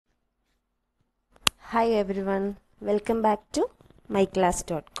Hi everyone, welcome back to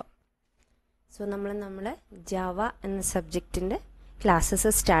MYCLASSDOTCOM. So, we Java and the subject in the classes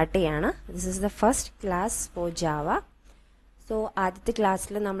start. This is the first class for Java. So, in this class,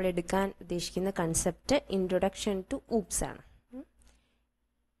 we will educate the concept Introduction to OOPS.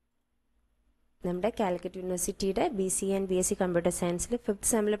 നമ്മുടെ കാലിക്കറ്റ് യൂണിവേഴ്സിറ്റിയുടെ BC and BSc computer സയൻസിൽ 5th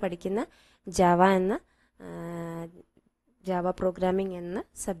സെമ്മിൽ പഠിക്കുന്ന Java programming എന്ന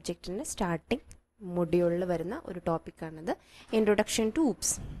സബ്ജക്റ്റിൻ്റെ starting മൊഡ്യൂളിൽ വരുന്ന ഒരു ടോപ്പിക്കാണിത്, introduction to OOPS.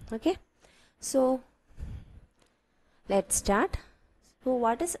 Okay, so let's start. So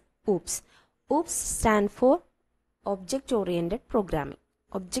what is OOPS? OOPS stand for object oriented programming.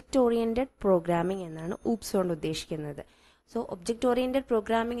 Object oriented programming എന്നാണ് OOPS കൊണ്ട് ഉദ്ദേശിക്കുന്നത്. സോ ഒബ്ജക്റ്റ് ഓറിയൻറ്റഡ്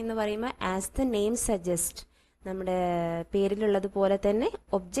പ്രോഗ്രാമിംഗ് എന്ന് പറയുമ്പോൾ ആസ് ദ നെയിം സജസ്റ്റ്, നമ്മുടെ പേരിലുള്ളതുപോലെ തന്നെ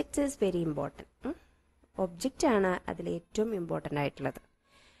object is very important. Object ആണ് അതിൽ ഏറ്റവും ഇമ്പോർട്ടൻ്റ് ആയിട്ടുള്ളത്.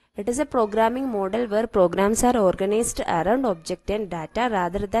 It is A programming model were programs are organised around object and data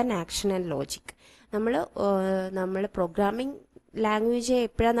rather than action and logic. നമ്മൾ programming language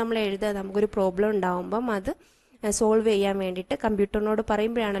എപ്പോഴാണ് നമ്മൾ എഴുതുക, നമുക്കൊരു പ്രോബ്ലം ഉണ്ടാകുമ്പം അത് സോൾവ് ചെയ്യാൻ വേണ്ടിയിട്ട് കമ്പ്യൂട്ടറിനോട്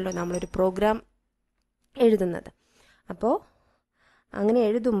പറയുമ്പോഴാണല്ലോ നമ്മളൊരു പ്രോഗ്രാം എഴുതുന്നത്. അപ്പോൾ അങ്ങനെ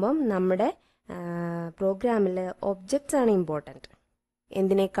എഴുതുമ്പം നമ്മുടെ പ്രോഗ്രാമിൽ ഒബ്ജക്റ്റ്സ് ആണ് ഇമ്പോർട്ടൻറ്റ്.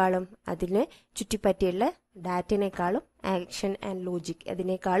 എന്തിനേക്കാളും അതിനെ ചുറ്റിപ്പറ്റിയുള്ള ഡാറ്റയിനേക്കാളും ആക്ഷൻ ആൻഡ് ലോജിക്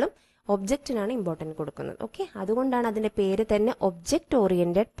അതിനേക്കാളും ഒബ്ജക്റ്റിനാണ് ഇമ്പോർട്ടൻറ്റ് കൊടുക്കുന്നത്. ഓക്കെ, അതുകൊണ്ടാണ് അതിൻ്റെ പേര് തന്നെ ഒബ്ജക്റ്റ്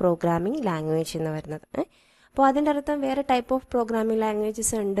ഓറിയൻറ്റഡ് പ്രോഗ്രാമിംഗ് ലാംഗ്വേജ് എന്ന് വരുന്നത്. അപ്പോൾ അതിൻ്റെ അർത്ഥം വേറെ ടൈപ്പ് ഓഫ് പ്രോഗ്രാമിംഗ്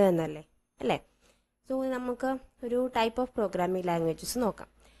ലാംഗ്വേജസ് ഉണ്ട് എന്നല്ലേ, അല്ലേ? സോ നമുക്ക് ഒരു ടൈപ്പ് ഓഫ് പ്രോഗ്രാമിംഗ് ലാംഗ്വേജസ് നോക്കാം.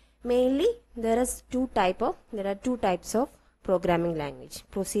 Mainly, there are two types of programming language: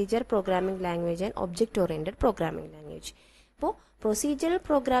 procedural programming language and object-oriented programming language. അപ്പോൾ procedural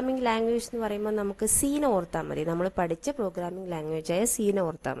programming language എന്ന് പറയുമ്പോൾ നമുക്ക് സീനെ ഓർത്താൽ മതി. നമ്മൾ പഠിച്ച പ്രോഗ്രാമിംഗ് ലാംഗ്വേജ് ആയ സീനെ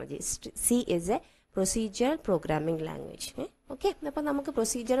ഓർത്താൽ മതി. C is A procedural programming language. Okay, അപ്പോൾ നമുക്ക്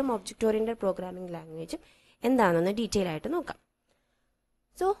പ്രൊസീജിയറും ഒബ്ജക്റ്റ്-ഓറിയൻറ്റഡ് പ്രോഗ്രാമിംഗ് ലാംഗ്വേജും എന്താണെന്ന് ഡീറ്റെയിൽ ആയിട്ട് നോക്കാം.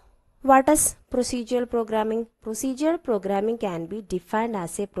 So what is procedural programming? Procedural programming can be defined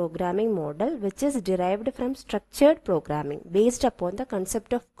as a programming model which is derived from structured programming based upon the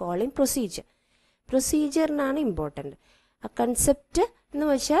concept of calling procedure. Procedure ആണ് important. ആ concept എന്ന്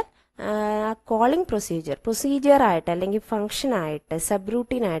വെച്ചാൽ calling procedure ആയിട്ട് അല്ലെങ്കിൽ function ആയിട്ട് sub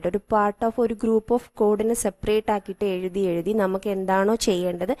routine ആയിട്ട് ഒരു part of ഒരു ഗ്രൂപ്പ് ഓഫ് കോഡിനെ സെപ്പറേറ്റ് ആക്കിയിട്ട് എഴുതി നമുക്ക് എന്താണോ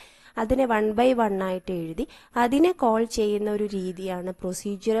ചെയ്യേണ്ടത് അതിനെ 1 by 1 ആയിട്ട് എഴുതി അതിനെ കോൾ ചെയ്യുന്ന ഒരു രീതിയാണ്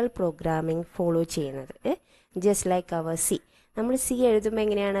പ്രൊസീജിയറൽ പ്രോഗ്രാമിംഗ് ഫോളോ ചെയ്യുന്നത്. ജസ്റ്റ് ലൈക്ക് അവർ സി, നമ്മൾ സി എഴുതുമ്പോൾ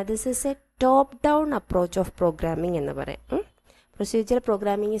എങ്ങനെയാണ്? This is A top down approach of programming എന്ന് പറയും. Procedural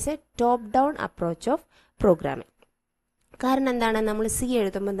programming is A top down approach of programming. കാരണം എന്താണ്? നമ്മൾ സി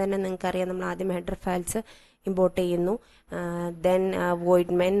എഴുതുമ്പോൾ തന്നെ നിങ്ങൾക്കറിയാം, നമ്മൾ ആദ്യം ഹെഡർ ഫയൽസ് ഇമ്പോർട്ട് ചെയ്യുന്നു, ദെൻ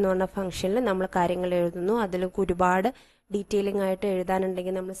വോയിഡ് മെയിൻ എന്ന് പറഞ്ഞ ഫംഗ്ഷനിൽ നമ്മൾ കാര്യങ്ങൾ എഴുതുന്നു. അതിൽ ഒരുപാട് ഡീറ്റെയിലിംഗ് ആയിട്ട്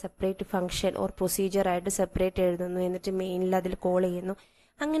എഴുതാനുണ്ടെങ്കിൽ നമ്മൾ സെപ്പറേറ്റ് ഫംഗ്ഷൻ ഓർ പ്രൊസീജിയർ ആയിട്ട് സെപ്പറേറ്റ് എഴുതുന്നു, എന്നിട്ട് മെയിനിൽ അതിൽ കോൾ ചെയ്യുന്നു.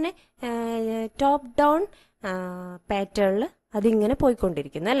 അങ്ങനെ ടോപ്പ് ഡൗൺ പാറ്റേണിൽ അതിങ്ങനെ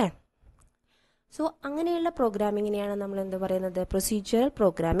പോയിക്കൊണ്ടിരിക്കുന്നു, അല്ലേ? സോ അങ്ങനെയുള്ള പ്രോഗ്രാമിങ്ങിനെയാണ് നമ്മൾ എന്ത് പറയുന്നത്? പ്രൊസീജിയറൽ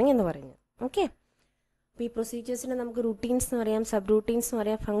പ്രോഗ്രാമിംഗ് എന്ന് പറയുന്നത്. ഓക്കെ, അപ്പോൾ ഈ പ്രൊസീജിയേഴ്സിനെ നമുക്ക് റൂട്ടീൻസ് എന്ന് പറയാം, സബ് റൂട്ടീൻസ് എന്ന്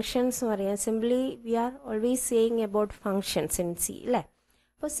പറയാം, ഫംഗ്ഷൻസ് എന്ന് പറയാം. Simply V are always saying about functions in C, അല്ലേ?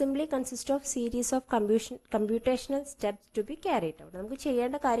 അപ്പോൾ simply consist of series of computational steps to be carried out. നമുക്ക്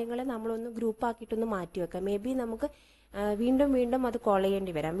ചെയ്യേണ്ട കാര്യങ്ങളെ നമ്മളൊന്ന് ഗ്രൂപ്പ് ആക്കിയിട്ടൊന്ന് മാറ്റി വെക്കാം. മേ ബി നമുക്ക് വീണ്ടും അത് കോൾ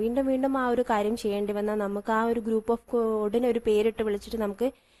ചെയ്യേണ്ടി വരാം. വീണ്ടും ആ ഒരു കാര്യം ചെയ്യേണ്ടി വന്നാൽ നമുക്ക് ആ ഒരു ഗ്രൂപ്പ് ഓഫ് കോഡിനെ ഒരു പേരിട്ട് വിളിച്ചിട്ട് നമുക്ക്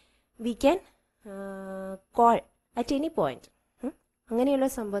we can call at any point. അങ്ങനെയുള്ള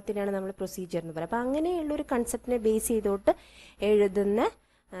സംഭവത്തിനാണ് നമ്മൾ പ്രൊസീജിയർ എന്ന് പറയുക. അപ്പോൾ അങ്ങനെയുള്ളൊരു കൺസെപ്റ്റിനെ ബേസ് ചെയ്തോട്ട് എഴുതുന്ന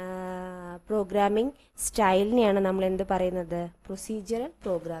പ്രോഗ്രാമിംഗ് സ്റ്റൈലിനെയാണ് നമ്മൾ എന്ത് പറയുന്നത്? പ്രൊസീജിയറൽ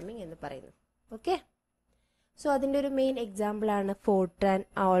പ്രോഗ്രാമിംഗ് എന്ന് പറയുന്നത്. ഓക്കെ, സോ അതിൻ്റെ ഒരു മെയിൻ എക്സാമ്പിളാണ് Fortran,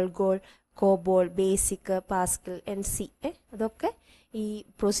 ആൾഗോൾ, COBOL, basic, Pascal, C. അതൊക്കെ ഈ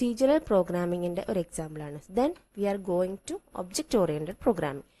പ്രൊസീജിയറൽ പ്രോഗ്രാമിങ്ങിൻ്റെ ഒരു എക്സാമ്പിളാണ്. Then we are going to object oriented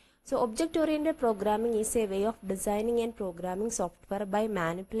programming. So object-oriented programming is a way of designing and programming software by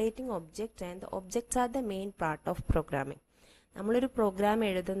manipulating objects, and the objects are the main part of programming. നമ്മളൊരു programme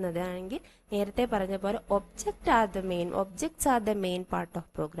എഴുതുന്നതാണെങ്കിൽ നേരത്തെ പറഞ്ഞ പോലെ object objects are the main part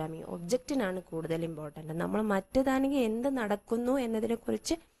of programming. ഒബ്ജക്റ്റിനാണ് കൂടുതൽ important. നമ്മൾ മറ്റേതാണെങ്കിൽ എന്ത് നടക്കുന്നു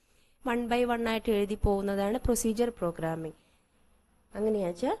എന്നതിനെക്കുറിച്ച് 1 by 1 ആയിട്ട് എഴുതി പോകുന്നതാണ് പ്രൊസീജിയർ പ്രോഗ്രാമിംഗ്.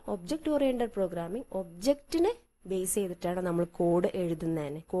 അങ്ങനെയാ വെച്ചാൽ ഒബ്ജക്റ്റ് ഓറിയൻറ്റഡ് പ്രോഗ്രാമിംഗ് ഒബ്ജക്റ്റിനെ ബേസ് ചെയ്തിട്ടാണ് നമ്മൾ കോഡ്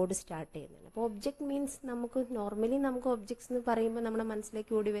എഴുതുന്നതിന്, കോഡ് സ്റ്റാർട്ട് ചെയ്യുന്നതിന്. അപ്പോൾ ഒബ്ജക്റ്റ് മീൻസ് നോർമലി നമുക്ക് ഒബ്ജക്ട്സ് എന്ന് പറയുമ്പോൾ നമ്മുടെ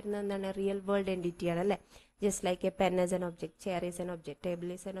മനസ്സിലേക്ക് ഓടി വരുന്നത് എന്താണ്? റിയൽ വേൾഡ് എൻറ്റിറ്റിയാണ്, അല്ലേ? Just like A pen is N object, chair is N object, table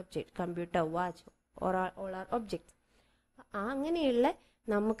is N object, computer, watch, all are objects. അങ്ങനെയുള്ള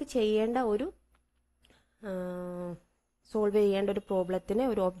നമുക്ക് ചെയ്യേണ്ട ഒരു സോൾവ് ചെയ്യേണ്ട ഒരു പ്രോബ്ലത്തിന്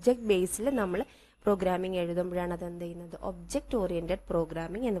ഒരു ഒബ്ജക്റ്റ് ബേസിൽ നമ്മൾ പ്രോഗ്രാമിംഗ് എഴുതുമ്പോഴാണ് അത് എന്ത് ചെയ്യുന്നത്, ഒബ്ജക്റ്റ് ഓറിയൻറ്റഡ്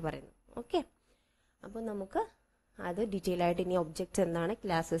പ്രോഗ്രാമിംഗ് എന്ന് പറയുന്നത്. ഓക്കെ, അപ്പോൾ നമുക്ക് അത് ഡീറ്റെയിൽ ആയിട്ട് ഇനി ഒബ്ജക്ട്സ് എന്താണ്,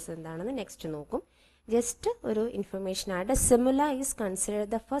 ക്ലാസ്സസ് എന്താണെന്ന് നെക്സ്റ്റ് നോക്കും. ജസ്റ്റ് ഒരു ഇൻഫർമേഷൻ ആയിട്ട് സിമുല is consider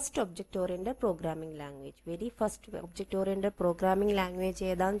the first object oriented programming language. Very first object oriented programming language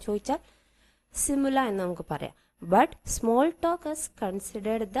ഏതാണെന്ന് ചോദിച്ചാൽ സിമുല എന്ന് നമുക്ക് പറയാം. But small talk is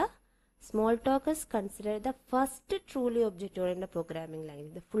considered the first truly object oriented programming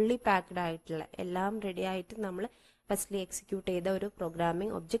language. ഇത് ഫുള്ളി പാക്ഡ് ആയിട്ടുള്ള എല്ലാം റെഡി ആയിട്ട് നമ്മൾ ഫസ്റ്റ്ലി എക്സിക്യൂട്ട് ചെയ്ത ഒരു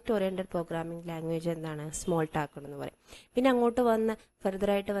programming object oriented programming language എന്താണ്, സ്മോൾ ടാക്ക് എന്ന് പറയും. പിന്നെ അങ്ങോട്ട്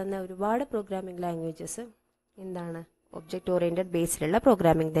ഫർദറായിട്ട് വന്ന ഒരുപാട് പ്രോഗ്രാമിംഗ് ലാംഗ്വേജസ് എന്താണ്, ഒബ്ജക്റ്റ് ഓറിയൻറ്റഡ് ബേസിലുള്ള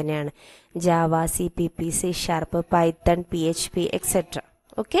പ്രോഗ്രാമിംഗ് തന്നെയാണ്. Java, CPP, C#, Python, PHP etcetera.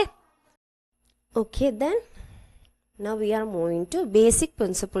 Okay, then now we are moving to basic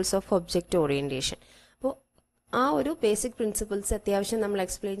principles of object orientation. അപ്പോൾ ആ ഒരു ബേസിക് പ്രിൻസിപ്പിൾസ് അത്യാവശ്യം നമ്മൾ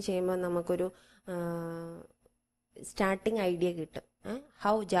എക്സ്പ്ലെയിൻ ചെയ്യുമ്പോൾ നമുക്കൊരു സ്റ്റാർട്ടിങ് ഐഡിയ കിട്ടും.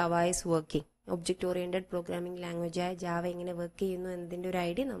 How Java is working, object oriented programming ലാംഗ്വേജായ Java എങ്ങനെ work ചെയ്യുന്നു എന്നതിൻ്റെ ഒരു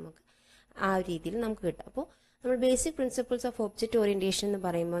ഐഡിയ നമുക്ക് ആ ഒരു രീതിയിൽ നമുക്ക് കിട്ടും. അപ്പോൾ നമ്മൾ basic principles of object orientation എന്ന്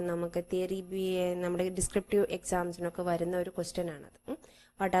പറയുമ്പോൾ നമുക്ക് തിയറി നമ്മുടെ ഡിസ്ക്രിപ്റ്റീവ് എക്സാംസിനൊക്കെ വരുന്ന ഒരു ക്വസ്റ്റ്യൻ ആണത്.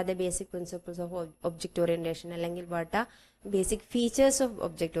 What are the basic principles of object orientation, അല്ലെങ്കിൽ what are basic features of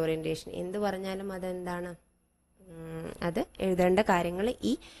object orientation. എന്ത് പറഞ്ഞാലും അതെന്താണ്, അത് എഴുതേണ്ട കാര്യങ്ങൾ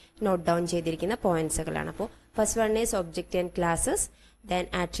ഈ നോട്ട് ഡൗൺ ചെയ്തിരിക്കുന്ന പോയിന്റ്സുകളാണ്. അപ്പോൾ first one is object and classes, then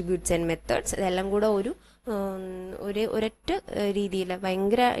attributes and methods. ഇതെല്ലാം കൂടെ ഒരൊറ്റ രീതിയിൽ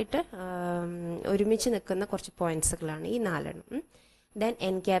ഭയങ്കരമായിട്ട് ഒരുമിച്ച് നിൽക്കുന്ന കുറച്ച് പോയിന്റ്സുകളാണ് ഈ 4. Then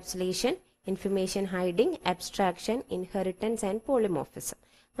encapsulation, information hiding, abstraction, inheritance and polymorphism.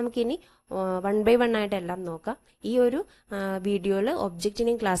 നമുക്കിനി 1 by 1 ആയിട്ട് എല്ലാം നോക്കാം. ഈ ഒരു വീഡിയോയിൽ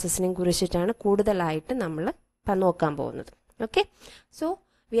ഒബ്ജക്റ്റിനെയും ക്ലാസസിനെയും കുറിച്ചിട്ടാണ് കൂടുതലായിട്ട് നമ്മൾ നോക്കാൻ പോകുന്നത്. Okay, so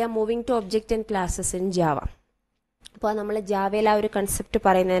we are moving to object and classes in Java. അപ്പോൾ നമ്മൾ ജാവയിൽ ആ ഒരു കൺസെപ്റ്റ്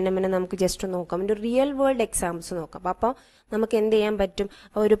പറയുന്നതിന് മുന്നേ നമുക്ക് ജസ്റ്റ് നോക്കാം, ഒരു റിയൽ വേൾഡ് എക്സാമ്പിൾസ് നോക്കാം. അപ്പോൾ നമുക്ക് എന്ത് ചെയ്യാൻ പറ്റും,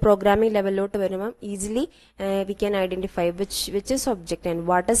 ഒരു പ്രോഗ്രാമിംഗ് ലെവലിലോട്ട് വരുമ്പം easily we can identify which is object and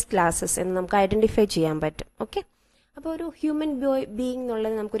what is classes എന്ന് നമുക്ക് ഐഡന്റിഫൈ ചെയ്യാൻ പറ്റും. ഓക്കെ, അപ്പോൾ ഒരു ഹ്യൂമൻ ബീയിങ്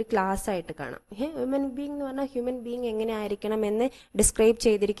എന്നുള്ളത് നമുക്കൊരു ക്ലാസ് ആയിട്ട് കാണാം. ഹ്യൂമൻ ബീയിങ് എന്ന് പറഞ്ഞാൽ ഹ്യൂമൻ ബീയിങ് എങ്ങനെ ആയിരിക്കണം എന്ന് ഡിസ്ക്രൈബ്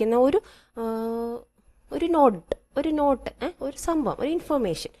ചെയ്തിരിക്കുന്ന ഒരു നോട്ട്, ഒരു സംഭവം, ഒരു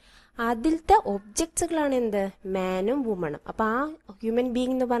ഇൻഫർമേഷൻ. അതിലത്തെ ഒബ്ജക്ട്സുകളാണ് എന്ത്, മാനും വുമണും. അപ്പോൾ ആ ഹ്യൂമൻ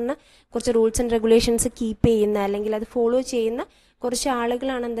ബീയിങ് എന്ന് പറഞ്ഞാൽ കുറച്ച് റൂൾസ് ആൻഡ് റെഗുലേഷൻസ് കീപ്പ് ചെയ്യുന്ന അല്ലെങ്കിൽ അത് ഫോളോ ചെയ്യുന്ന കുറച്ച്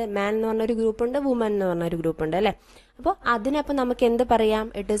ആളുകളാണ് എന്ത്, മാൻ എന്ന് പറഞ്ഞ ഒരു ഗ്രൂപ്പുണ്ട്, വുമൻ എന്ന് പറഞ്ഞ ഒരു ഗ്രൂപ്പുണ്ട് അല്ലേ. അപ്പോൾ അതിനപ്പോൾ നമുക്ക് എന്ത് പറയാം,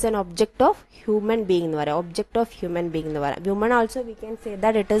 it is N object of human being എന്ന് പറയാം, ഒബ്ജക്ട് ഓഫ് ഹ്യൂമൻ ബീയിങ് എന്ന് പറയാം. Woman also we can say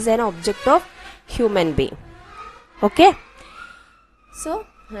that it is N object of human being. Okay, so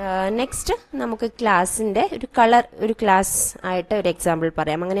next നമുക്ക് ക്ലാസിൻ്റെ ഒരു ക്ലാസ് ആയിട്ട് ഒരു എക്സാമ്പിൾ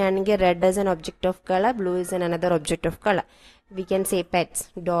പറയാം. അങ്ങനെയാണെങ്കിൽ red is N object of colour, blue is N another object of colour. We can say pets,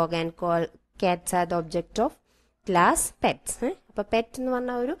 dog and Katz are the object of class pets. അപ്പോൾ pet എന്ന്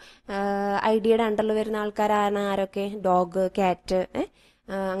പറഞ്ഞ ഒരു ഐഡിയയുടെ അണ്ടറിൽ വരുന്ന ആൾക്കാരാണ് ആരൊക്കെ, ഡോഗ്, കാറ്റ്,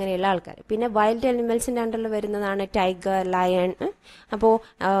 അങ്ങനെയുള്ള ആൾക്കാർ. പിന്നെ വൈൽഡ് അനിമൽസിൻ്റെ അണ്ടറിൽ വരുന്നതാണ് ടൈഗർ, ലയൺ. അപ്പോൾ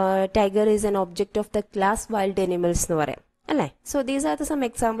tiger is N object of the class wild animals എന്ന് പറയാം അല്ലേ. So these are the sum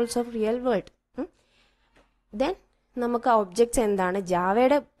examples of real world. Then നമുക്ക് ഒബ്ജക്ട്സ് എന്താണ്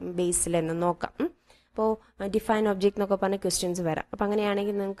ജാവയുടെ ബേസിൽ എന്ന് നോക്കാം. അപ്പോൾ ഡിഫൈൻ ഒബ്ജക്റ്റ് എന്നൊക്കെ പറഞ്ഞ ക്വസ്റ്റ്യൻസ് വരാം. അപ്പോൾ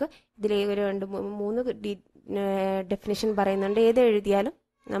അങ്ങനെയാണെങ്കിൽ നിങ്ങൾക്ക് ഇതിൽ ഒരു 2-3 ഡെഫിനിഷൻ പറയുന്നുണ്ട്. ഏത് എഴുതിയാലും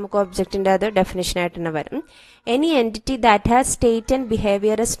നമുക്ക് ഒബ്ജക്റ്റിൻ്റെ അത് ഡെഫിനിഷനായിട്ട് തന്നെ വരും. Any entity that has state and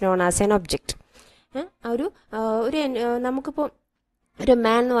behaviour is known as an object. നമുക്കിപ്പോൾ ഒരു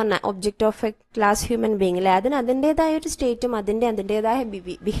മാൻ എന്ന് പറഞ്ഞാൽ object of A class human being അല്ലേ, അതിന് അതിൻ്റെതായ ഒരു സ്റ്റേറ്റും അതിൻ്റെതായ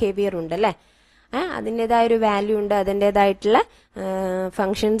ബിഹേവിയർ ഉണ്ട് അല്ലേ, അതിൻ്റെതായ ഒരു വാല്യൂ ഉണ്ട്, അതിൻ്റെതായിട്ടുള്ള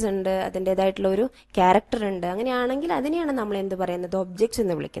ഫങ്ഷൻസ് ഉണ്ട്, അതിൻ്റെതായിട്ടുള്ള ഒരു ക്യാരക്ടർ ഉണ്ട്. അങ്ങനെയാണെങ്കിൽ അതിനെയാണ് നമ്മൾ എന്ത് പറയുന്നത്, ഒബ്ജക്ട്സ്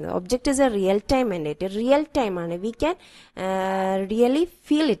എന്ന് വിളിക്കുന്നത്. Object is A real time entity, real time ആണ്. We can really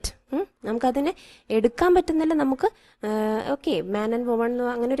feel it. നമുക്കതിനെ എടുക്കാൻ പറ്റുന്നില്ല നമുക്ക്. ഓക്കെ, മാൻ ആൻഡ് വുമൺ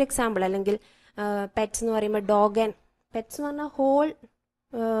അങ്ങനെ ഒരു എക്സാമ്പിൾ. അല്ലെങ്കിൽ പെറ്റ്സ് എന്ന് പറയുമ്പോൾ ഡോഗ് ആൻഡ് പെറ്റ്സ് എന്ന് പറഞ്ഞാൽ ഹോൾ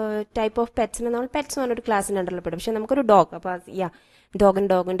ടൈപ്പ് ഓഫ് പെറ്റ്സിനെ നമ്മൾ പെറ്റ്സ് എന്ന് പറഞ്ഞൊരു ക്ലാസ്സിൻ്റെ അണ്ടറിൽ പെടും. പക്ഷെ നമുക്കൊരു ഡോഗ്, അപ്പോൾ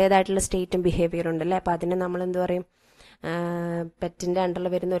ഡോഗിൻ്റെതായിട്ടുള്ള സ്റ്റേറ്റും ബിഹേവിയറും ഉണ്ടല്ലേ, അപ്പോൾ അതിനെ നമ്മൾ എന്ത് പറയും, പെറ്റിൻ്റെ അണ്ടറിൽ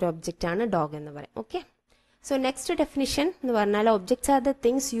വരുന്ന ഒരു ഒബ്ജക്റ്റാണ് ഡോഗ് എന്ന് പറയും. ഓക്കെ, സോ നെക്സ്റ്റ് ഡെഫിനിഷൻ എന്ന് പറഞ്ഞാൽ objects are the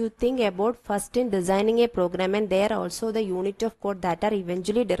things you think about first in designing A programme and they are also the unit of code that are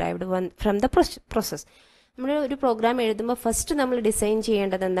eventually derived from the process. നമ്മൾ ഒരു programme എഴുതുമ്പോൾ first നമ്മൾ design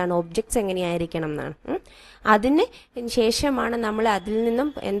ചെയ്യേണ്ടത് എന്താണ്, objects എങ്ങനെയായിരിക്കണം എന്നാണ്. അതിന് ശേഷമാണ് നമ്മൾ അതിൽ നിന്നും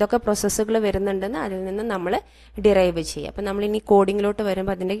എന്തൊക്കെ പ്രോസസ്സുകൾ വരുന്നുണ്ടെന്ന് അതിൽ നിന്നും നമ്മൾ ഡിറൈവ് ചെയ്യുക. അപ്പം നമ്മളിനി കോഡിങ്ങിലോട്ട്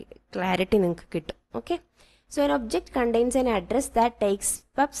വരുമ്പോൾ അതിൻ്റെ ക്ലാരിറ്റി നിങ്ങൾക്ക് കിട്ടും. Okay. So an object contains an address that takes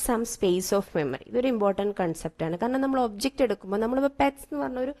up some space of memory. ഇതൊരു ഇമ്പോർട്ടൻറ്റ് കൺസെപ്റ്റ് ആണ്. കാരണം നമ്മൾ ഒബ്ജക്റ്റ് എടുക്കുമ്പോൾ നമ്മളിപ്പോൾ പെറ്റ്സ് എന്ന്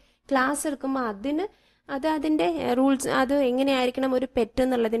പറഞ്ഞ ഒരു ക്ലാസ് എടുക്കുമ്പോൾ അതിൻ്റെ റൂൾസ് അത് എങ്ങനെയായിരിക്കണം ഒരു പെറ്റ്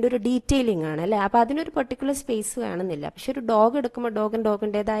എന്നുള്ളതിൻ്റെ ഒരു ഡീറ്റെയിലിംഗ് ആണ് അല്ലേ. അപ്പോൾ അതിനൊരു പെർട്ടിക്കുലർ സ്പേസ് വേണമെന്നില്ല. പക്ഷെ ഒരു ഡോഗ് എടുക്കുമ്പോൾ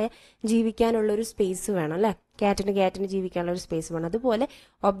ഡോഗിൻ്റെതായ ജീവിക്കാനുള്ളൊരു സ്പേസ് വേണം അല്ലേ. ക്യാറ്റിന് ജീവിക്കാനുള്ള ഒരു സ്പേസ് വേണം. അതുപോലെ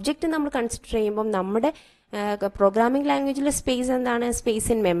ഒബ്ജക്റ്റ് നമ്മൾ കൺസിഡർ ചെയ്യുമ്പോൾ നമ്മുടെ പ്രോഗ്രാമിംഗ് ലാംഗ്വേജിലെ സ്പേസ് എന്താണ്? സ്പേസ്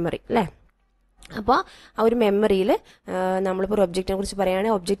ഇൻ മെമ്മറി അല്ലേ. അപ്പോൾ ആ ഒരു മെമ്മറിയിൽ നമ്മളിപ്പോൾ ഒരു ഒബ്ജക്റ്റിനെ കുറിച്ച്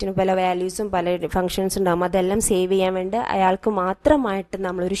പറയുകയാണെങ്കിൽ ഒബ്ജക്റ്റിന് പല വാല്യൂസും പല ഫങ്ഷൻസ് ഉണ്ടാകും. അതെല്ലാം സേവ് ചെയ്യാൻ വേണ്ടി അയാൾക്ക് മാത്രമായിട്ട്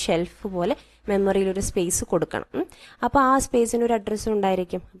നമ്മളൊരു ഷെൽഫ് പോലെ മെമ്മറിയിൽ ഒരു സ്പേസ് കൊടുക്കണം. അപ്പോൾ ആ സ്പേസിന് ഒരു അഡ്രസ്സും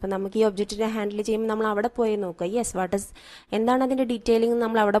ഉണ്ടായിരിക്കും. അപ്പോൾ നമുക്ക് ഈ ഒബ്ജക്റ്റിനെ ഹാൻഡിൽ ചെയ്യുമ്പോൾ നമ്മൾ അവിടെ പോയി നോക്കുക. യെസ് എന്താണ് അതിൻ്റെ ഡീറ്റെയിലിംഗ്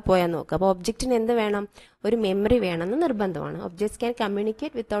നമ്മൾ അവിടെ പോയാൽ നോക്കുക. അപ്പോൾ ഒബ്ജക്റ്റിന് എന്ത് വേണം? ഒരു മെമ്മറി വേണമെന്ന് നിർബന്ധമാണ്. Objects can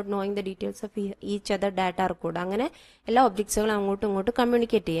communicate without knowing the details of each other data record. അങ്ങനെ എല്ലാ ഒബ്ജക്ട്സുകളും അങ്ങോട്ടും ഇങ്ങോട്ടും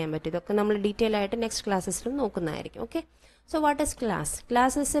കമ്മ്യൂണിക്കേറ്റ് ചെയ്യാൻ പറ്റും. ഇതൊക്കെ നമ്മൾ ഡീറ്റെയിൽ ആയിട്ട് നെക്സ്റ്റ് ക്ലാസ്സിലും നോക്കുന്നതായിരിക്കും. Okay. So what is class?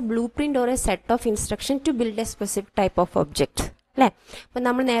 Class is a blueprint or a set of instruction to build a specific type of object. അല്ലേ. അപ്പം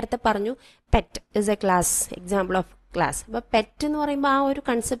നമ്മൾ നേരത്തെ പറഞ്ഞു pet is A class, example of class. അപ്പോൾ പെറ്റ് എന്ന് പറയുമ്പോൾ ആ ഒരു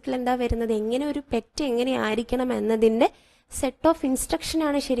കൺസെപ്റ്റിൽ എന്താ വരുന്നത്? എങ്ങനെ ഒരു പെറ്റ് എങ്ങനെ ആയിരിക്കണം എന്നതിൻ്റെ സെറ്റ് ഓഫ് ഇൻസ്ട്രക്ഷൻ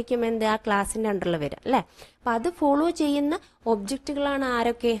ആണ് ശരിക്കും എന്ത് ആ ക്ലാസിൻ്റെ അണ്ടറിൽ വരിക അല്ലേ. അപ്പോൾ അത് ഫോളോ ചെയ്യുന്ന ഒബ്ജക്റ്റുകളാണ്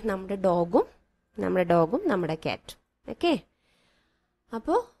ആരൊക്കെ? നമ്മുടെ ഡോഗും നമ്മുടെ ക്യാറ്റും. ഓക്കെ.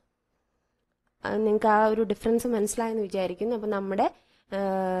 അപ്പോൾ നിങ്ങൾക്ക് ആ ഒരു ഡിഫറൻസ് മനസ്സിലായെന്ന് വിചാരിക്കുന്നു. അപ്പോൾ നമ്മുടെ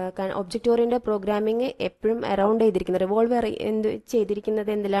ഒബ്ജക്റ്റ് ഓറിയന്റഡ് പ്രോഗ്രാമിംഗ് എപ്പോഴും അറൗണ്ട് റിവോൾവ് ചെയ്തിരിക്കുന്നത്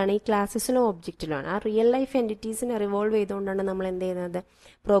എന്തിലാണ്? ഈ ക്ലാസ്സസിലും ഒബ്ജക്റ്റിലുമാണ്. ആ റിയൽ ലൈഫ് എൻറ്റിറ്റീസിനെ റിവോൾവ് ചെയ്തുകൊണ്ടാണ് നമ്മൾ എന്ത് ചെയ്യുന്നത്?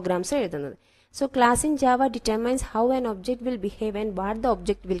 പ്രോഗ്രാംസ് എഴുതുന്നത്. So class in Java determines how an object will behave and what the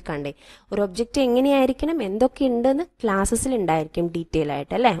object will contain. ഒരു ഒബ്ജക്റ്റ് എങ്ങനെയായിരിക്കണം, എന്തൊക്കെ ഉണ്ടെന്ന് ക്ലാസ്സസിൽ ഉണ്ടായിരിക്കും ഡീറ്റെയിൽ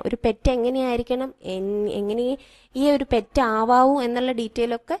ആയിട്ട് അല്ലേ. ഒരു പെറ്റ് എങ്ങനെയായിരിക്കണം, എങ്ങനെ ഈ ഒരു പെറ്റ് ആവാവൂ എന്നുള്ള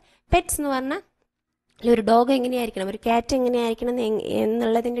ഡീറ്റെയിലൊക്കെ പെറ്റ്സ് എന്ന് പറഞ്ഞാൽ ഒരു ഡോഗ് എങ്ങനെയായിരിക്കണം, ഒരു ക്യാറ്റ് എങ്ങനെയായിരിക്കണം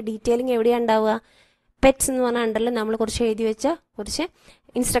എന്നുള്ളതിൻ്റെ ഡീറ്റെയിലിംഗ് എവിടെയാണ് ഉണ്ടാവുക? പെറ്റ്സ് എന്ന് പറഞ്ഞ അണ്ടറിൽ നമ്മൾ കുറച്ച് എഴുതി വെച്ച കുറച്ച്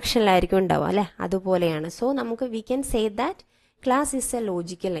ഇൻസ്ട്രക്ഷനിലായിരിക്കും ഉണ്ടാവുക അല്ലേ. അതുപോലെയാണ്. സോ നമുക്ക് we can say that class is A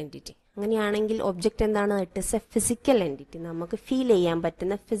logical entity. അങ്ങനെയാണെങ്കിൽ ഒബ്ജക്റ്റ് എന്താണ്? It is A physical entity. നമുക്ക് ഫീൽ ചെയ്യാൻ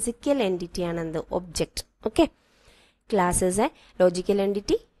പറ്റുന്ന ഫിസിക്കൽ എൻറ്റിറ്റിയാണ് എന്ത്? Object. Okay. Class is A logical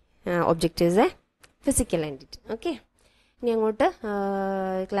entity, object is A physical entity. Okay. ഇനി അങ്ങോട്ട്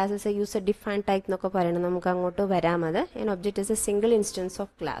classes A user defined type എന്നൊക്കെ പറയണം. നമുക്ക് അങ്ങോട്ട് വരാം. അത് object is A single instance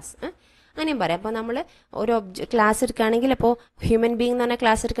of class അങ്ങനെയും പറയാം. അപ്പോൾ നമ്മൾ ഒരു ക്ലാസ് എടുക്കുകയാണെങ്കിൽ ഇപ്പോൾ ഹ്യൂമൻ ബീങ് എന്ന് പറഞ്ഞ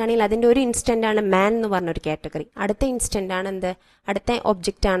ക്ലാസ് എടുക്കുകയാണെങ്കിൽ അതിൻ്റെ ഒരു ഇൻസ്റ്റൻ്റ് ആണ് മാൻ എന്ന് പറഞ്ഞൊരു കാറ്റഗറി. അടുത്ത ഇൻസ്റ്റൻ്റ് ആണ് എന്ത്? അടുത്ത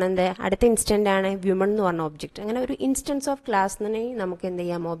ഒബ്ജക്റ്റ് ആണ് എന്ത്? അടുത്ത ഇൻസ്റ്റൻ്റ് ആണ് വ്യൂമൺ എന്ന് പറഞ്ഞ ഒബ്ജക്റ്റ്. അങ്ങനെ ഒരു ഇൻസ്റ്റൻസ് ഓഫ് ക്ലാസ് എന്ന് നമുക്ക് എന്ത്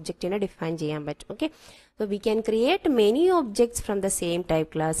ചെയ്യാം? ഒബ്ജക്റ്റിനെ ഡിഫൈൻ ചെയ്യാൻ പറ്റും. Okay. So we can create many objects from the same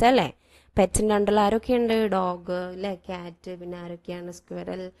type class അല്ലേ. പെറ്റ്സിൻ്റെ അണ്ടറിൽ ആരൊക്കെയുണ്ട്? ഡോഗ് അല്ലേ, ക്യാറ്റ്, പിന്നെ ആരൊക്കെയാണ്?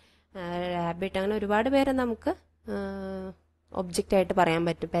 സ്ക്വറൽ, റാബിറ്റ്, അങ്ങനെ ഒരുപാട് പേരെ നമുക്ക് ഒബ്ജക്റ്റ് ആയിട്ട് പറയാൻ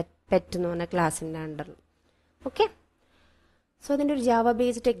പറ്റും പെറ്റ് എന്ന് പറഞ്ഞ ക്ലാസിൻ്റെ അണ്ടറിൽ. ഓക്കെ. സോ അതിൻ്റെ ഒരു ജാവ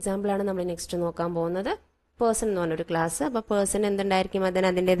ബേസ്ഡ് എക്സാമ്പിളാണ് നമ്മൾ നെക്സ്റ്റ് നോക്കാൻ പോകുന്നത്. പേഴ്സൺ എന്ന് പറഞ്ഞൊരു ക്ലാസ്. അപ്പോൾ പേഴ്സൺ എന്തുണ്ടായിരിക്കും?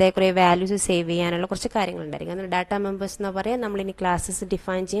 അതിൻ്റെതായ കുറേ വാല്യൂസ് സേവ് ചെയ്യാനുള്ള കുറച്ച് കാര്യങ്ങളുണ്ടായിരിക്കും. അതിന് ഡാറ്റ മെമ്പേഴ്സ് എന്ന് പറയാം. നമ്മളിനി ക്ലാസ്സസ്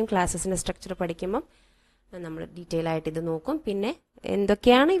ഡിഫൈൻ ചെയ്യും. ക്ലാസ്സസിൻ്റെ സ്ട്രക്ചർ പഠിക്കുമ്പം നമ്മൾ ഡീറ്റെയിൽ ആയിട്ട് ഇത് നോക്കും. പിന്നെ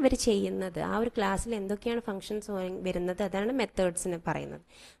എന്തൊക്കെയാണ് ഇവർ ചെയ്യുന്നത്, ആ ഒരു ക്ലാസ്സിൽ എന്തൊക്കെയാണ് ഫങ്ഷൻസ് വരുന്നത്, അതാണ് മെത്തേഡ്സിന് പറയുന്നത്.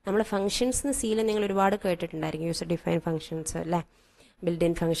 നമ്മൾ ഫങ്ഷൻസ് സിയിൽ നിങ്ങൾ ഒരുപാട് കേട്ടിട്ടുണ്ടായിരിക്കും. യൂസർ ഡിഫൈൻ ഫങ്ഷൻസ് അല്ലേ, ബിൽഡ്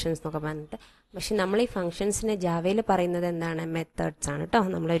ഇൻ ഫങ്ഷൻസ് എന്നൊക്കെ പറഞ്ഞിട്ട്. പക്ഷെ നമ്മൾ ഈ ഫങ്ഷൻസിനെ ജാവയിൽ പറയുന്നത് എന്താണ്? മെത്തേഡ്സ് ആണ് കേട്ടോ.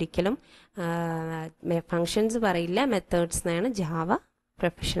 നമ്മളൊരിക്കലും ഫങ്ഷൻസ് പറയില്ല, മെത്തേഡ്സ് എന്നാണ് ജാവ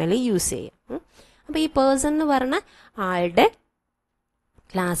പ്രൊഫഷണലി യൂസ് ചെയ്യുക. അപ്പോൾ ഈ പേഴ്സൺ എന്ന് പറഞ്ഞ ആളുടെ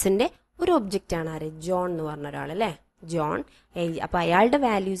ക്ലാസിൻ്റെ ഒരു ഒബ്ജക്റ്റ് ആണ് ആര്? ജോൺ എന്ന് പറഞ്ഞ ഒരാൾ അല്ലേ, ജോൺ. അപ്പോൾ അയാളുടെ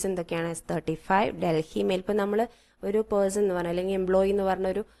വാല്യൂസ് എന്തൊക്കെയാണ്? 35, ഡൽഹി, മെയിൽ. ഇപ്പോൾ നമ്മൾ ഒരു പേഴ്സൺ എന്ന് പറഞ്ഞാൽ അല്ലെങ്കിൽ എംപ്ലോയി എന്ന്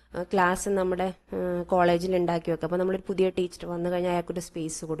പറഞ്ഞൊരു ക്ലാസ് നമ്മുടെ കോളേജിൽ ഉണ്ടാക്കി വെക്കുക. അപ്പോൾ നമ്മളൊരു പുതിയ ടീച്ചർ വന്നു കഴിഞ്ഞാൽ അയാൾക്കൊരു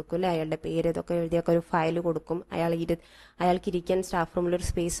സ്പേസ് കൊടുക്കും അല്ലേ, അയാളുടെ പേര് ഇതൊക്കെ എഴുതിയൊക്കെ ഒരു ഫയൽ കൊടുക്കും, അയാൾക്ക് ഇരിക്കാൻ സ്റ്റാഫ് റൂമിലൊരു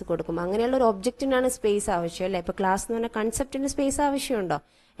സ്പേസ് കൊടുക്കും. അങ്ങനെയുള്ള ഒരു ഒബ്ജക്റ്റിനാണ് സ്പേസ് ആവശ്യം അല്ലേ. ഇപ്പോൾ ക്ലാസ് എന്ന് പറഞ്ഞാൽ കൺസെപ്റ്റിന് സ്പേസ് ആവശ്യമുണ്ടോ?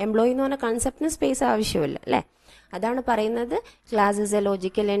 എംപ്ലോയി എന്ന് പറഞ്ഞാൽ കൺസെപ്റ്റിന് സ്പേസ് ആവശ്യമില്ല അല്ലേ. അതാണ് പറയുന്നത് class is A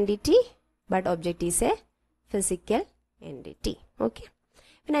logical entity but object is A physical entity. Okay.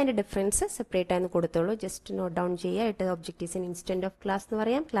 പിന്നെ അതിൻ്റെ ഡിഫറൻസ് സെപ്പറേറ്റ് ആയി കൊടുത്തോളൂ, ജസ്റ്റ് നോട്ട് ഡൗൺ ചെയ്യുക. ഇട്ട് object is N instant of class എന്ന്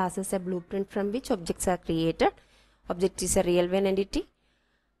പറയാം. Class is A blue print from which objects are created. Object is A real one entity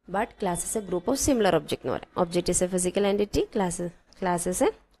but class is A group of similar object എന്ന് പറയാം. Object is A physical entity, class is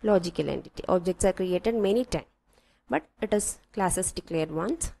A logical entity. Objects are created many time but it is classes declared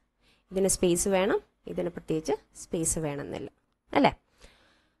once. ഇതിന് space വേണം, ഇതിന് പ്രത്യേകിച്ച് space വേണമെന്നില്ല അല്ലേ.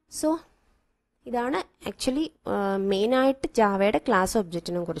 So ഇതാണ് actually മെയിനായിട്ട് ജാവയുടെ ക്ലാസ്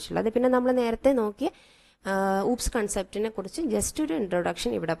ഒബ്ജക്റ്റിനെ കുറിച്ചുള്ളത്. പിന്നെ നമ്മൾ നേരത്തെ നോക്കിയ ഊപ്സ് കൺസെപ്റ്റിനെ കുറിച്ച് ജസ്റ്റ് ഒരു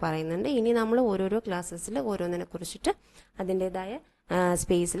ഇൻട്രൊഡക്ഷൻ ഇവിടെ പറയുന്നുണ്ട്. ഇനി നമ്മൾ ഓരോരോ ക്ലാസ്സസിൽ ഓരോന്നിനെ കുറിച്ചിട്ട് അതിൻ്റെതായ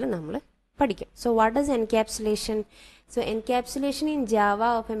സ്പേസിൽ നമ്മൾ പഠിക്കും. So what is encapsulation? So encapsulation in Java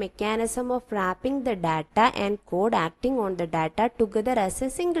of a mechanism of wrapping the data and code acting on the data together as a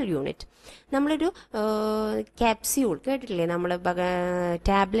single unit. നമ്മളൊരു ക്യാപ്സ്യൂൾ കേട്ടിട്ടില്ലേ? നമ്മൾ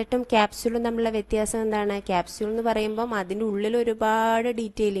ടാബ്ലറ്റും ക്യാപ്സ്യൂളും തമ്മിലുള്ള വ്യത്യാസം എന്താണ്? ക്യാപ്സ്യൂൾ എന്ന് പറയുമ്പം അതിൻ്റെ ഉള്ളിൽ ഒരുപാട്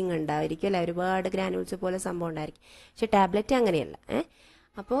ഡീറ്റെയിലിംഗ് ഉണ്ടായിരിക്കും അല്ലെ, ഒരുപാട് ഗ്രാനുൾസ് പോലെ സംഭവം ഉണ്ടായിരിക്കും. പക്ഷെ ടാബ്ലറ്റ് അങ്ങനെയല്ല.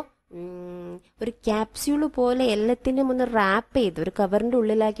 അപ്പോൾ ഒരു ക്യാപ്സ്യൂൾ പോലെ എല്ലാത്തിനും ഒന്ന് റാപ്പ് ചെയ്ത് ഒരു കവറിൻ്റെ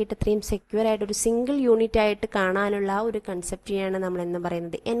ഉള്ളിലാക്കിയിട്ട് ഇത്രയും സെക്യൂർ ആയിട്ട് ഒരു സിംഗിൾ യൂണിറ്റ് ആയിട്ട് കാണാനുള്ള ആ ഒരു കൺസെപ്റ്റിനെയാണ് നമ്മൾ എന്ന്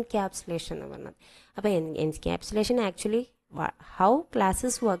പറയുന്നത് എൻക്യാപ്സുലേഷൻ എന്ന് പറയുന്നത്. അപ്പോൾ encapsulation actually how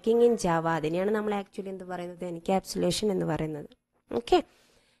classes working in Java, അതിനെയാണ് നമ്മൾ ആക്ച്വലി എന്ത് പറയുന്നത്, എൻക്യാപ്സുലേഷൻ എന്ന് പറയുന്നത്. ഓക്കെ,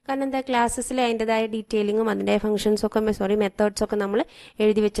 കാരണം എന്താ, ക്ലാസ്സസിൽ അതിൻ്റെതായ ഡീറ്റെയിലിങ്ങും അതിൻ്റെ ഫംഗ്ഷൻസൊക്കെ മെത്തേഡ്സൊക്കെ നമ്മൾ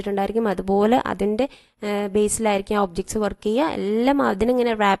എഴുതി വെച്ചിട്ടുണ്ടായിരിക്കും. അതുപോലെ അതിൻ്റെ ബേസിലായിരിക്കും ആ ഒബ്ജക്ട്സ് വർക്ക് ചെയ്യുക. എല്ലാം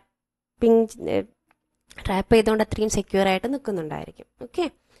അതിനിങ്ങനെ റാപ്പ് ചെയ്തുകൊണ്ട് അത്രയും സെക്യൂർ ആയിട്ട് നിൽക്കുന്നുണ്ടായിരിക്കും. ഓക്കെ,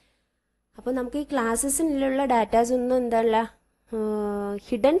 അപ്പോൾ നമുക്ക് ഈ ക്ലാസ്സസിനുള്ള ഡാറ്റാസ് ഒന്നും എന്തല്ല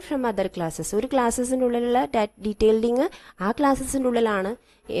ഹിഡൻ ഫ്രം അതർ ക്ലാസ്സസ്. ഒരു ക്ലാസ്സസിൻ്റെ ഉള്ളിലുള്ള ഡീറ്റെയിലിങ് ആ ക്ലാസ്സസിൻ്റെ ഉള്ളിലാണ്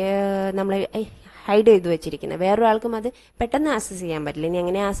നമ്മൾ ഹൈഡ് ചെയ്ത് വെച്ചിരിക്കുന്നത്. വേറൊരാൾക്കും അത് പെട്ടെന്ന് ആക്സസ് ചെയ്യാൻ പറ്റില്ല. ഇനി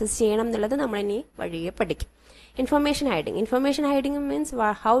എങ്ങനെ ആക്സസ് ചെയ്യണം എന്നുള്ളത് നമ്മളിനി വഴിയെ പഠിക്കും. Information hiding means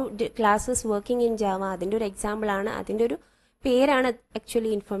how classes working in Java. അതിൻ്റെ ഒരു എക്സാമ്പിളാണ്, അതിൻ്റെ ഒരു പേരാണ് actually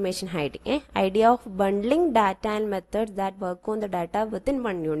information hiding. Idea of bundling data and methods that work on the data within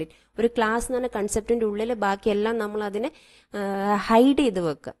one unit. ഒരു ക്ലാസ് എന്ന് പറഞ്ഞ കൺസെപ്റ്റിൻ്റെ ഉള്ളിൽ ബാക്കിയെല്ലാം നമ്മൾ അതിനെ ഹൈഡ് ചെയ്ത്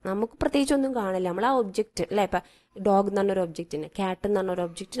വെക്കുക. നമുക്ക് പ്രത്യേകിച്ചൊന്നും കാണില്ല. നമ്മൾ ആ ഒബ്ജക്റ്റ് അല്ലേ, ഇപ്പം ഡോഗ് എന്ന് പറഞ്ഞൊരു ഒബ്ജക്റ്റിന്, ക്യാറ്റ് എന്ന് പറഞ്ഞൊരു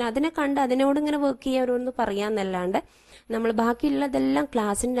ഒബ്ജക്റ്റിന് അതിനെ കണ്ട് അതിനോട് ഇങ്ങനെ വർക്ക് ചെയ്യാൻ ഓരോന്ന് പറയാമെന്നല്ലാണ്ട് നമ്മൾ ബാക്കിയുള്ളതെല്ലാം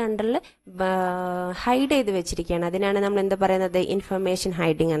ക്ലാസ്സിൻ്റെ അണ്ടറിൽ ഹൈഡ് ചെയ്ത് വെച്ചിരിക്കുകയാണ്. അതിനാണ് നമ്മൾ എന്താ പറയുന്നത്, ഇൻഫർമേഷൻ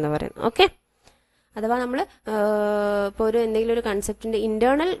ഹൈഡിങ് എന്ന് പറയുന്നത്. ഓക്കെ, അഥവാ നമ്മൾ ഇപ്പോൾ എന്തെങ്കിലും ഒരു കൺസെപ്റ്റിൻ്റെ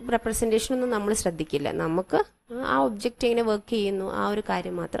ഇൻറ്റേർണൽ റെപ്രസെൻറ്റേഷൻ ഒന്നും നമ്മൾ ശ്രദ്ധിക്കില്ല. നമുക്ക് ആ ഒബ്ജക്റ്റ് എങ്ങനെ വർക്ക് ചെയ്യുന്നു ആ ഒരു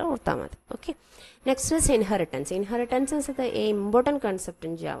കാര്യം മാത്രം ഓർത്താൽ മതി. Okay, next is inheritance is the important concept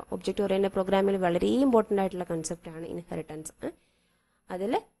in Java. Object oriented പ്രോഗ്രാമിൽ വളരെ ഇമ്പോർട്ടൻ്റ് ആയിട്ടുള്ള കൺസെപ്റ്റാണ് ഇൻഹെറിറ്റൻസ്.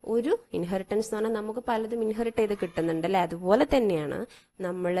 അതിൽ ഒരു ഇൻഹെറിറ്റൻസ് എന്ന് പറഞ്ഞാൽ നമുക്ക് പലതും ഇൻഹെറിറ്റ് ചെയ്ത് കിട്ടുന്നുണ്ട് അല്ലേ. അതുപോലെ തന്നെയാണ്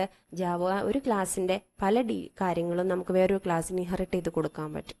നമ്മൾ ജാവ ഒരു ക്ലാസ്സിൻ്റെ പല കാര്യങ്ങളും നമുക്ക് വേറൊരു ക്ലാസ്സിന് ഇൻഹെറിറ്റ് ചെയ്ത് കൊടുക്കാൻ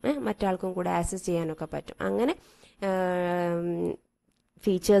പറ്റും. മറ്റാൾക്കും കൂടെ ആക്സസ് ചെയ്യാനൊക്കെ പറ്റും. അങ്ങനെ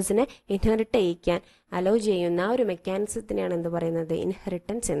ഫീച്ചേഴ്സിനെ ഇൻഹെറിറ്റ് ചെയ്യിക്കാൻ അലോ ചെയ്യുന്ന ആ ഒരു മെക്കാനിസത്തിനെയാണ് എന്ത് പറയുന്നത്,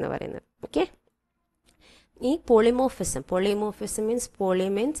 ഇൻഹെറിറ്റൻസ് എന്ന് പറയുന്നത്. ഓക്കെ, ഈ polymorphism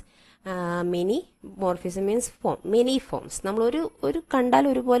means many, morphism means form, many forms. നമ്മൾ ഒരു കണ്ടാൽ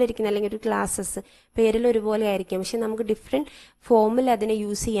ഒരുപോലെ ഇരിക്കുന്ന അല്ലെങ്കിൽ ഒരു ക്ലാസ്സസ് പേരിൽ ഒരുപോലെ ആയിരിക്കും, പക്ഷെ നമുക്ക് ഡിഫറെൻറ്റ് ഫോമിൽ അതിനെ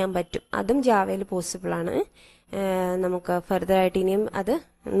യൂസ് ചെയ്യാൻ പറ്റും. അതും ജാവയിൽ പോസിബിളാണ്. നമുക്ക് ഫർദറായിട്ട് ഇനിയും അത്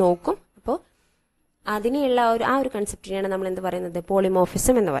നോക്കും. അപ്പോൾ അതിനെയുള്ള ആ ഒരു കൺസെപ്റ്റിനെയാണ് നമ്മൾ എന്ത് പറയുന്നത്,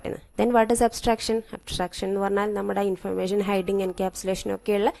 പോളിമോർഫിസം എന്ന് പറയുന്നത്. ദെൻ വാട്ട് ഇസ് അബ്സ്ട്രാക്ഷൻ എന്ന് പറഞ്ഞാൽ നമ്മുടെ ഇൻഫർമേഷൻ ഹൈഡിങ്, എൻക്യാപ്സുലേഷൻ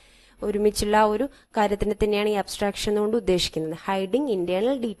ഒക്കെയുള്ള ഒരുമിച്ചുള്ള ഒരു കാര്യത്തിന് തന്നെയാണ് ഈ അബ്സ്ട്രാക്ഷൻ കൊണ്ട് ഉദ്ദേശിക്കുന്നത്. Hiding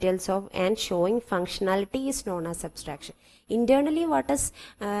internal details of and showing functionality is known as abstraction. Internally what is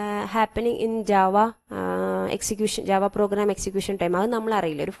happening in Java program execution time, അത് നമ്മൾ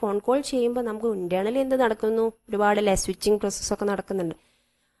അറിയില്ല. ഒരു ഫോൺ കോൾ ചെയ്യുമ്പോൾ നമുക്ക് ഇന്റേണലി എന്ത് നടക്കുന്നു, ഒരുപാട് സ്വിച്ചിങ് പ്രോസസ്സൊക്കെ നടക്കുന്നുണ്ട്.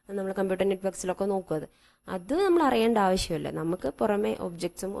 നമ്മൾ കമ്പ്യൂട്ടർ നെറ്റ്വർക്സിലൊക്കെ നോക്കും. അത് നമ്മൾ അറിയേണ്ട ആവശ്യമില്ല. നമുക്ക് പുറമെ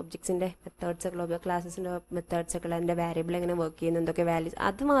ഒബ്ജക്ട്സിൻ്റെ മെത്തേഡ്സുകളോ ക്ലാസ്സസിൻ്റെ മെത്തേഡ്സൊക്കെ അതിൻ്റെ വാരിയബിൾ എങ്ങനെ വർക്ക് ചെയ്യുന്നു, എന്തൊക്കെ വാല്യൂസ്,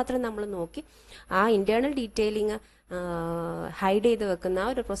 അത് മാത്രം നമ്മൾ നോക്കി ആ ഇൻറ്റേർണൽ ഡീറ്റെയിലിങ് ഹൈഡ് ചെയ്ത് വെക്കുന്ന ആ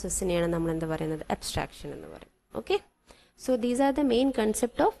ഒരു പ്രോസസ്സിനെയാണ് നമ്മൾ എന്താ പറയുന്നത്, അബ്സ്ട്രാക്ഷൻ എന്ന് പറയും. Okay, so these are the main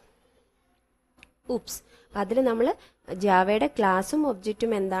concept of oops. അതിൽ നമ്മൾ ജാവയുടെ ക്ലാസ്സും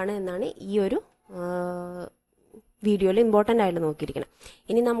ഒബ്ജക്റ്റും എന്താണ് എന്നാണ് ഈ ഒരു വീഡിയോയിൽ ഇമ്പോർട്ടൻ്റ് ആയിട്ട് നോക്കിയിരിക്കണം.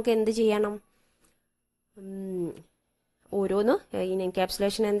 ഇനി നമുക്ക് എന്ത് ചെയ്യണം, ഓരോന്ന് ഇനി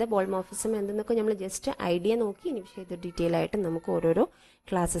എൻക്യാപ്സുലേഷൻ എന്ത്, പോളിമോർഫിസം എന്തെന്നൊക്കെ നമ്മൾ ജസ്റ്റ് ഐഡിയ നോക്കി ഇനി പക്ഷേ ഇത് ഡീറ്റെയിൽ ആയിട്ട് നമുക്ക് ഓരോരോ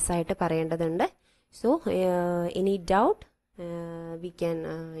ക്ലാസ്സസ് ആയിട്ട് പറയേണ്ടതുണ്ട്. So any doubt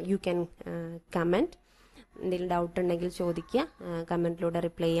you can comment. എന്തെങ്കിലും ഡൗട്ട് ഉണ്ടെങ്കിൽ ചോദിക്കുക, കമൻറ്റിലൂടെ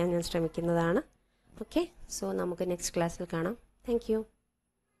റിപ്ലൈ ചെയ്യാൻ ഞാൻ ശ്രമിക്കുന്നതാണ്. ഓക്കെ, സോ നമുക്ക് നെക്സ്റ്റ് ക്ലാസ്സിൽ കാണാം. Thank you.